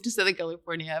I moved to Southern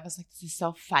California, I was like, this is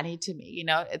so funny to me.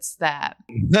 It's that.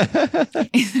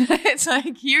 It's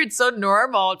like here, it's so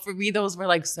normal. For me, those were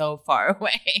like so far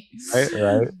away.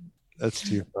 Right. That's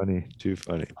too funny.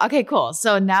 Okay, cool.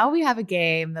 So now we have a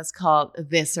game that's called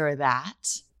This or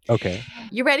That. Okay.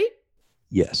 You ready?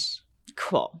 Yes.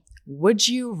 Cool. Would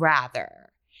you rather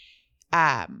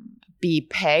be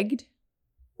pegged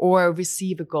or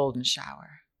receive a golden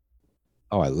shower?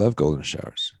 Oh, I love golden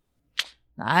showers.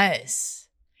 Nice.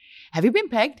 Have you been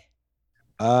pegged?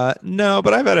 No,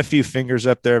 but I've had a few fingers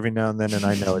up there every now and then, and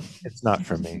I know it's not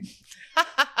for me.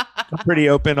 I'm pretty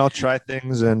open. I'll try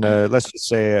things, and let's just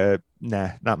say,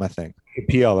 nah, not my thing. You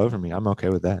pee all over me. I'm okay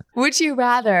with that. Would you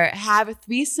rather have a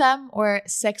threesome or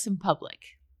sex in public?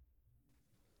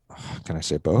 Can I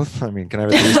say both? I mean, can I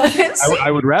have a threesome?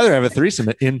 I would rather have a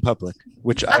threesome in public,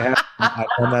 which I have. I've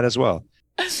done that as well.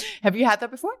 Have you had that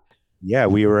before? Yeah,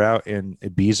 we were out in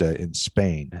Ibiza in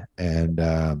Spain, and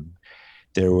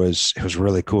it was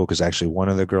really cool because actually one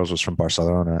of the girls was from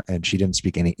Barcelona and she didn't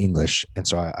speak any English, and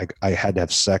so I had to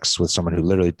have sex with someone who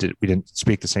literally we didn't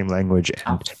speak the same language.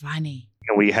 And, funny.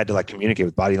 And we had to like communicate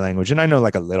with body language, and I know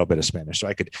like a little bit of Spanish, so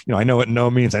I could, I know what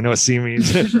no means, I know what sí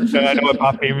means, I know what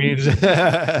papi means.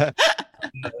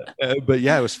 But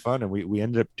yeah, it was fun, and we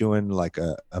ended up doing like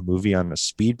a movie on a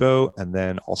speedboat, and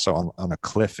then also on a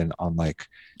cliff and on like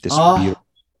this beautiful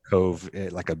cove,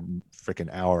 like a freaking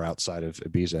hour outside of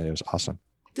Ibiza. It was awesome.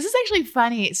 This is actually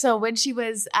funny. So when she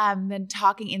was then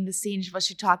talking in the scene, was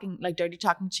she talking like dirty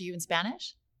talking to you in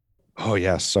Spanish? Oh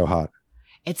yeah, so hot.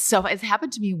 It's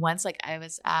happened to me once. Like I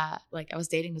was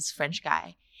dating this French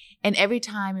guy, and every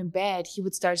time in bed he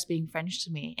would start speaking French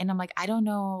to me, and I'm like, I don't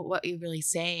know what you're really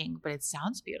saying, but it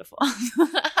sounds beautiful.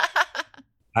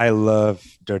 I love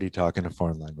dirty talk in a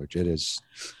foreign language. It is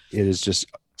just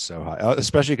so hot,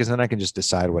 especially because then I can just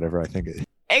decide whatever I think.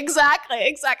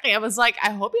 Exactly. I was like,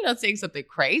 I hope you're not saying something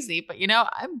crazy, but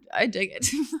I dig it.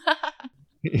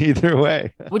 Either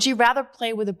way. Would you rather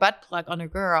play with a butt plug on a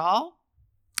girl,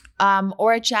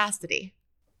 or a chastity?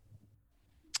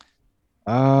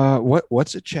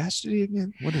 What's a chastity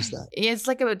again? What is that? It's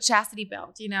like a chastity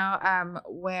belt,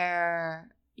 where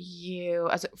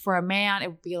for a man it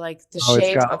would be like the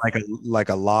shape. It's got like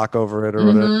a lock over it or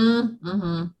whatever.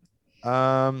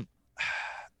 Mm-hmm.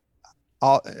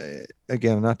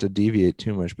 Again, not to deviate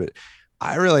too much, but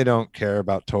I really don't care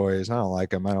about toys. I don't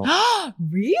like them. I don't.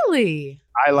 Really?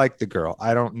 I like the girl.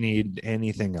 I don't need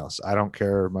anything else. I don't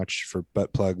care much for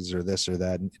butt plugs or this or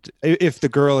that. If the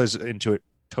girl is into it,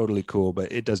 totally cool,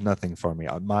 but it does nothing for me.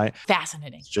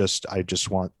 Fascinating. I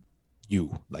just want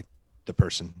you, like the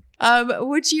person.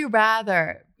 Would you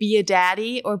rather be a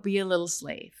daddy or be a little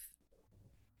slave?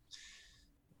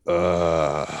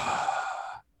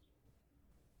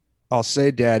 I'll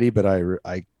say daddy, but I'm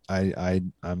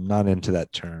not into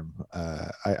that term.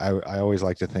 I always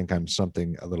like to think I'm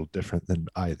something a little different than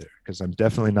either, because I'm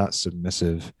definitely not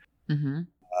submissive. Mm-hmm.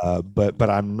 But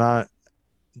I'm not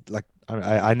like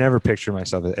I never picture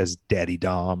myself as daddy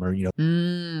dom or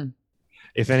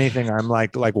If anything, I'm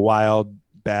like wild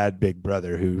bad big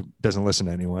brother who doesn't listen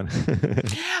to anyone.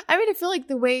 I mean, I feel like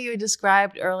the way you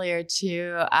described earlier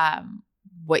too,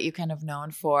 what you kind of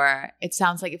known for, it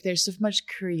sounds like if there's so much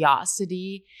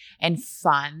curiosity and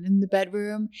fun in the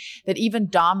bedroom, that even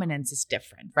dominance is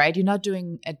different, right? You're not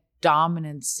doing a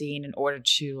dominant scene in order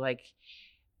to like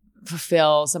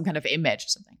fulfill some kind of image or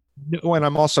something. No, and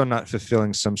I'm also not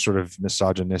fulfilling some sort of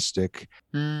misogynistic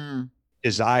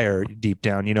desire deep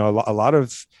down. You know, a lot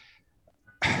of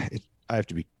I have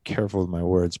to be careful with my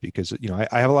words because, you know,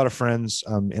 I have a lot of friends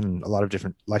in a lot of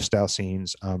different lifestyle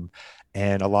scenes,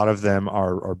 and a lot of them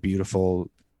are beautiful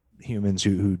humans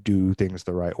who do things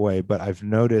the right way. But I've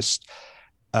noticed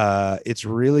it's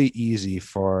really easy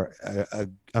for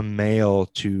a male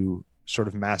to sort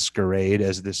of masquerade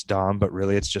as this dom, but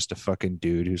really it's just a fucking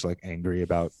dude who's like angry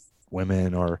about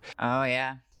women or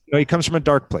you know, he comes from a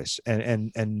dark place,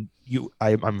 and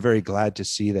I'm very glad to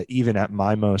see that even at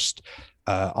my most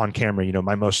on camera, you know,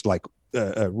 my most like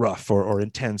rough or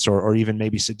intense or even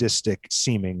maybe sadistic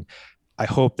seeming, I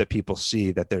hope that people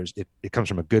see that it comes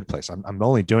from a good place. I'm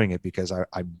only doing it because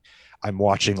I'm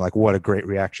watching like what a great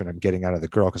reaction I'm getting out of the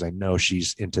girl because I know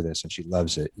she's into this and she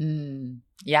loves it.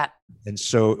 Yeah. And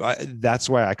so that's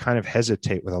why I kind of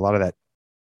hesitate with a lot of that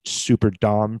super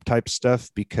dom type stuff,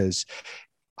 because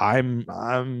I'm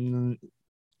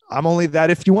only that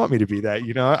if you want me to be that,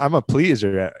 you know. I'm a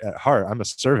pleaser at heart. I'm a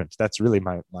servant. That's really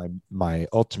my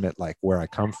ultimate, like, where I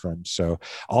come from. So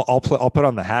I'll put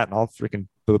on the hat and I'll freaking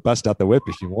bust out the whip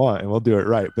if you want, and we'll do it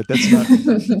right. But that's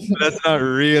not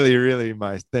really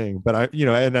my thing. But I, you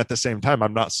know, and at the same time,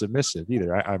 I'm not submissive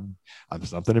either. I'm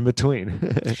something in between.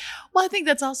 Well, I think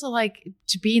that's also like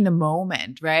to be in the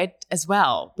moment, right? As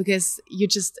well, because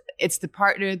it's the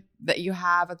partner that you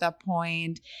have at that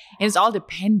point, and it's all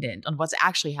dependent on what's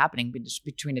actually happening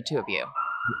between the two of you.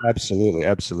 Absolutely.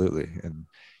 And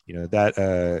you know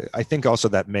that I think also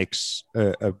that makes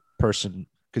a person,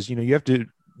 because you know you have to,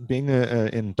 being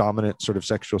in dominant sort of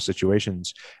sexual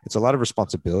situations, it's a lot of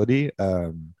responsibility.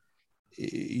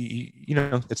 You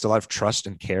know, it's a lot of trust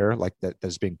and care like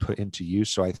that's being put into you.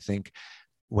 So I think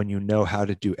when you know how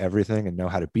to do everything and know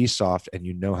how to be soft, and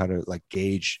you know how to like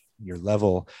gauge your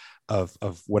level of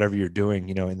whatever you're doing,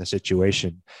 you know, in the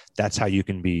situation, that's how you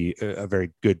can be a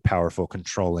very good, powerful,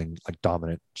 controlling, like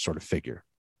dominant sort of figure.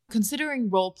 Considering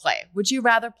role play, would you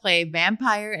rather play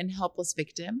vampire and helpless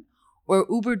victim or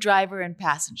Uber driver and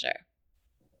passenger?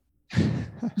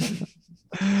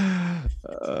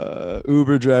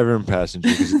 Uber driver and passenger,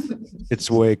 because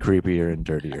it's way creepier and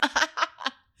dirtier.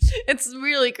 It's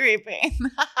really creepy.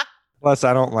 Plus,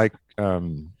 I don't like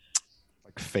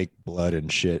fake blood and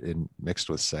shit mixed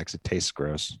with sex. It tastes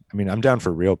gross. I mean, I'm down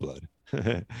for real blood.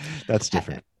 That's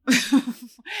different.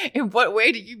 In what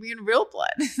way do you mean real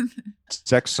blood?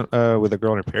 Sex with a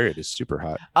girl in her period is super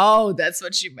hot. Oh, that's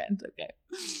what you meant. Okay.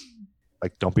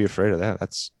 Like, don't be afraid of that.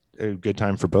 That's a good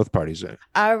time for both parties.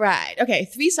 All right. Okay.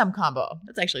 Threesome combo.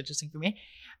 That's actually interesting for me.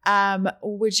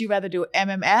 Would you rather do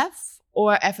MMF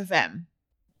or FFM?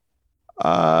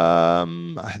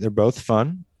 They're both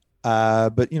fun.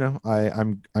 But you know,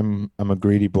 I'm a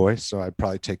greedy boy, so I'd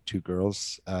probably take two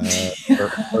girls. But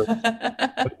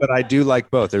I do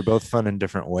like both. They're both fun in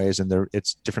different ways, and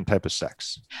it's different type of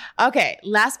sex. Okay,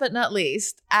 last but not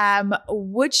least,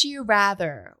 would you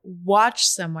rather watch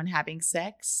someone having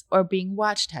sex or being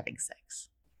watched having sex?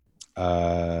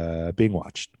 Being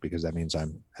watched, because that means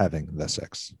I'm having the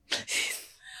sex.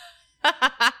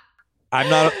 I'm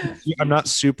not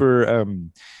super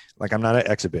like, I'm not an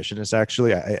exhibitionist,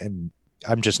 actually. I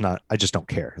just don't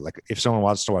care. Like, if someone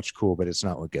wants to watch, cool, but it's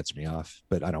not what gets me off.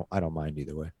 But I don't mind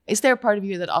either way. Is there a part of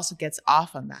you that also gets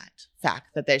off on that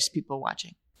fact that there's people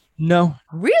watching? No.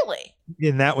 Really?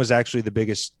 And that was actually the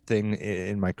biggest thing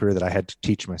in my career that I had to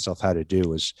teach myself how to do,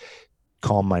 was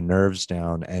calm my nerves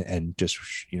down and just,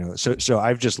 you know, so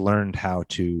I've just learned how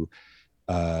to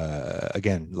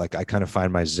again, like, I kind of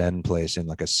find my Zen place in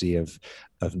like a sea of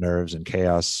nerves and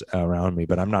chaos around me,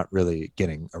 but I'm not really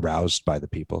getting aroused by the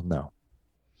people. No.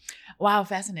 Wow,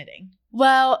 fascinating.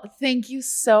 Well, thank you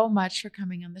so much for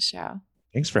coming on the show.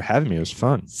 Thanks for having me. It was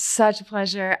fun. Such a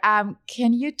pleasure.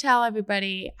 Can you tell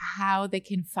everybody how they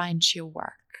can find your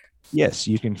work? Yes,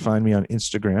 you can find me on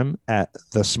Instagram at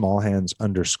 @thesmallhands_.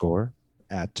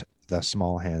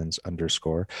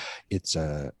 It's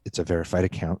a verified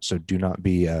account, so do not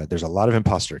be there's a lot of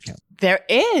imposter accounts. There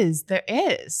is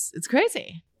it's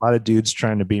crazy. A lot of dudes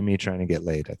trying to be me, trying to get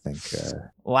laid, I think.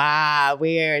 Wow,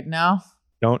 weird. No,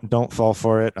 don't fall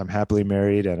for it. I'm happily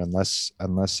married, and unless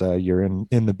you're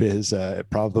in the biz,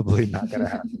 probably not gonna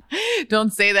happen.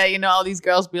 Don't say that. All these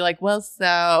girls be like, well,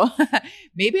 so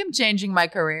maybe I'm changing my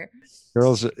career.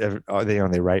 Girls,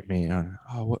 they write me,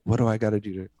 oh, what do I got to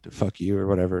do to fuck you or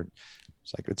whatever.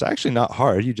 It's like, it's actually not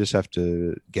hard. You just have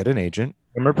to get an agent.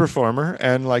 I'm a performer,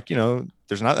 and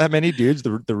there's not that many dudes.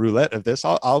 The roulette of this,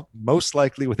 I'll most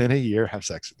likely within a year have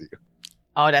sex with you.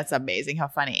 Oh, that's amazing. How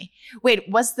funny. Wait,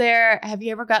 have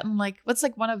you ever gotten what's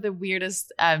one of the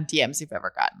weirdest DMs you've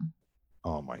ever gotten?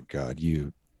 Oh my God.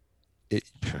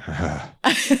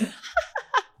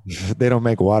 They don't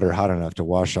make water hot enough to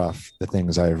wash off the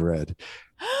things I've read.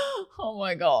 Oh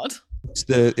my God. It's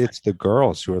the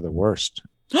girls who are the worst.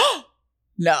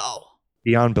 No.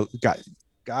 Beyond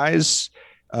guys,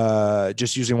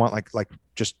 just usually want like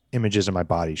just images of my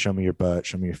body. Show me your butt,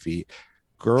 show me your feet.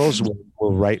 Girls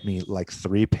will write me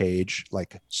 3-page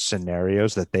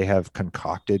scenarios that they have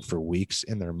concocted for weeks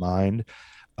in their mind.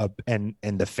 And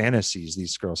the fantasies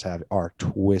these girls have are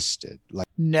twisted.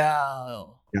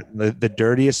 No. The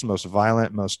dirtiest, most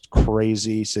violent, most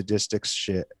crazy, sadistic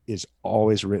shit is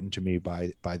always written to me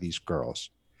by these girls.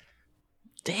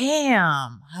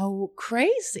 Damn, how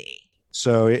crazy.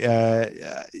 So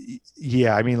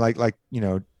yeah, I mean,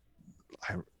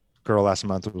 girl last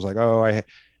month was like, oh, I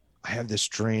have this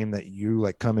dream that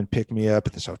you come and pick me up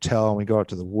at this hotel and we go out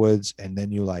to the woods, and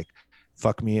then you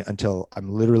fuck me until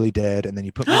I'm literally dead, and then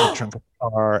you put me in the trunk of the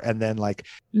car, and then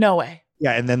no way.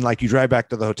 Yeah, and then you drive back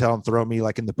to the hotel and throw me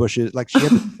in the bushes. She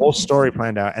had the whole story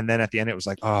planned out, and then at the end it was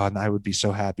oh, and I would be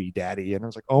so happy, Daddy. And I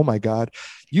was like, oh my God,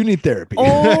 you need therapy.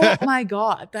 Oh my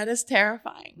God, that is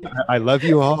terrifying. I love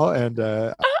you all, and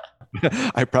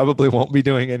I probably won't be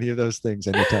doing any of those things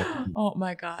anytime. Oh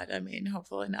my God, I mean,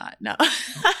 hopefully not. No.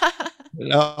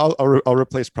 I'll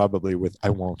replace probably with I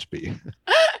won't be.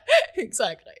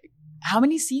 Exactly. How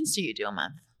many scenes do you do a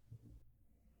month?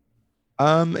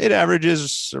 It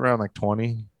averages around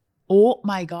 20. Oh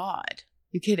my God.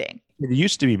 You're kidding. It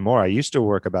used to be more. I used to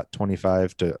work about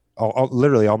 25 to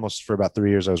literally almost for about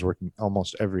 3 years. I was working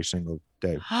almost every single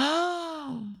day.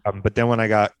 But then when I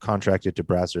got contracted to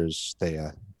Brazzers,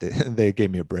 they gave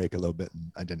me a break a little bit,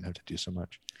 and I didn't have to do so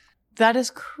much. That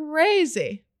is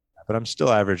crazy. But I'm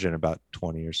still averaging about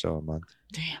 20 or so a month.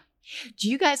 Damn.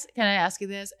 Can I ask you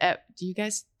this? Do you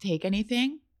guys take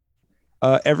anything?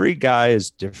 Every guy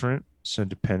is different. So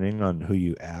depending on who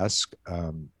you ask,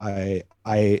 I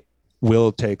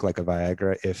will take a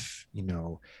Viagra if,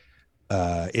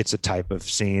 it's a type of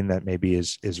scene that maybe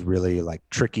is really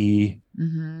tricky.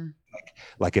 Mm-hmm.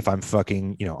 Like if I'm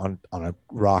fucking, on a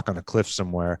rock on a cliff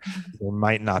somewhere, there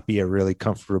might not be a really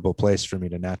comfortable place for me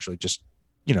to naturally just,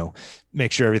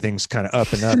 make sure everything's kind of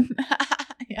up and up.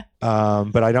 Yeah.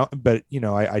 But I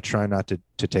try not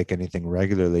to take anything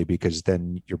regularly, because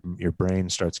then your brain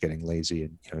starts getting lazy,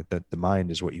 and the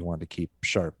mind is what you want to keep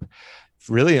sharp.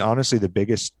 Really, honestly, the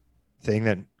biggest thing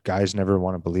that guys never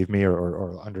want to believe me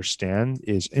or understand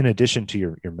is, in addition to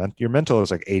your mental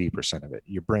is 80% of it.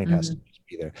 Your brain has to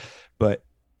be there, but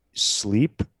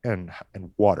sleep and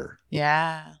water.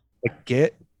 Yeah.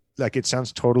 It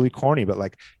sounds totally corny,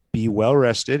 but be well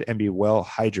rested and be well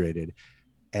hydrated,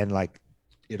 and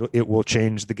it will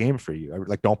change the game for you.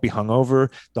 Don't be hungover.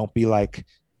 Don't be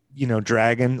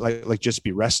dragging, just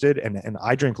be rested. And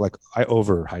I drink, I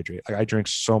overhydrate. I drink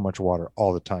so much water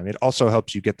all the time. It also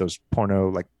helps you get those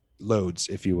porno loads,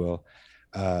 if you will.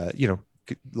 Oh,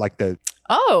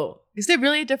 is there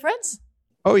really a difference?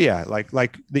 Oh yeah. The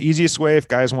easiest way, if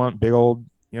guys want big old,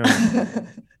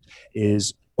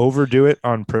 is overdo it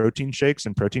on protein shakes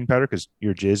and protein powder, because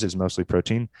your jizz is mostly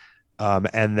protein.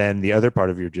 And then the other part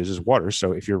of your jizz is water.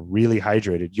 So if you're really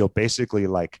hydrated, you'll basically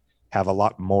have a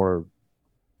lot more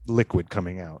liquid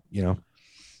coming out,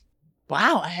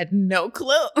 Wow, I had no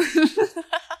clue.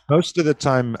 Most of the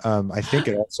time, I think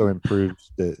it also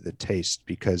improves the taste,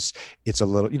 because it's a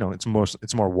little,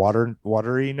 it's more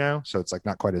watery now. So it's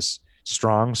not quite as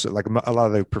strong. So a lot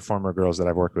of the performer girls that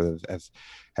I've worked with have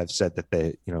said that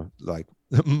they,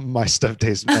 my stuff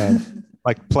tastes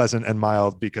pleasant and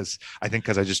mild, because I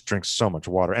just drink so much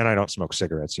water, and I don't smoke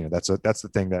cigarettes. That's the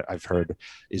thing that I've heard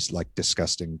is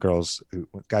disgusting.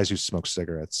 Guys who smoke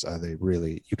cigarettes,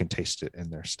 you can taste it in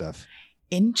their stuff.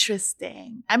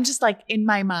 Interesting. I'm just in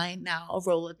my mind now,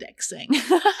 Rolodexing.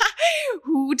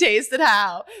 Who tasted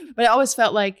how? But I always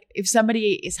felt if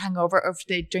somebody is hungover or if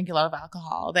they drink a lot of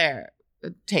alcohol,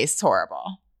 it tastes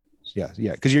horrible. Yeah.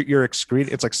 Because you're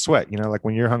excreting. It's like sweat.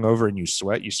 When you're hungover and you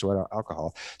sweat out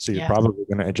alcohol. So you're probably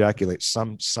going to ejaculate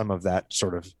some of that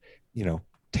sort of,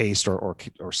 taste or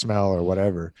smell or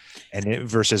whatever. And it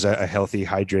versus a healthy,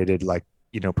 hydrated,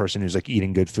 person who's like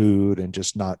eating good food and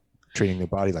just not treating their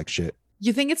body like shit.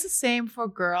 You think it's the same for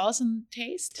girls in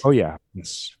taste? Oh yeah,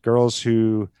 yes. Girls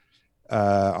who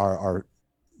are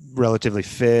relatively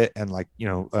fit and like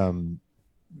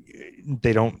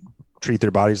they don't treat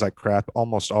their bodies like crap.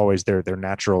 Almost always, their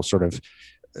natural sort of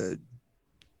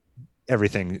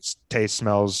everything, taste,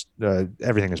 smells,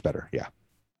 everything is better. Yeah.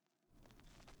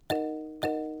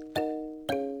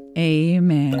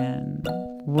 Amen.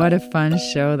 What a fun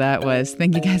show that was.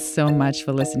 Thank you guys so much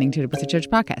for listening to the Pussy Church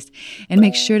podcast. And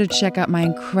make sure to check out my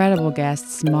incredible guest,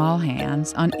 Small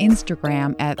Hands, on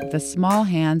Instagram at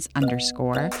 @thesmallhands_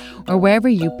 or wherever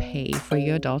you pay for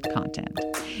your adult content.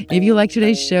 If you like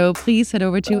today's show, please head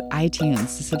over to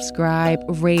iTunes to subscribe,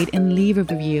 rate, and leave a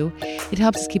review. It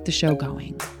helps us keep the show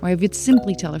going. Or if you'd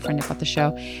simply tell a friend about the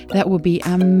show, that would be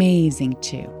amazing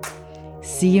too.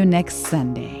 See you next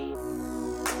Sunday.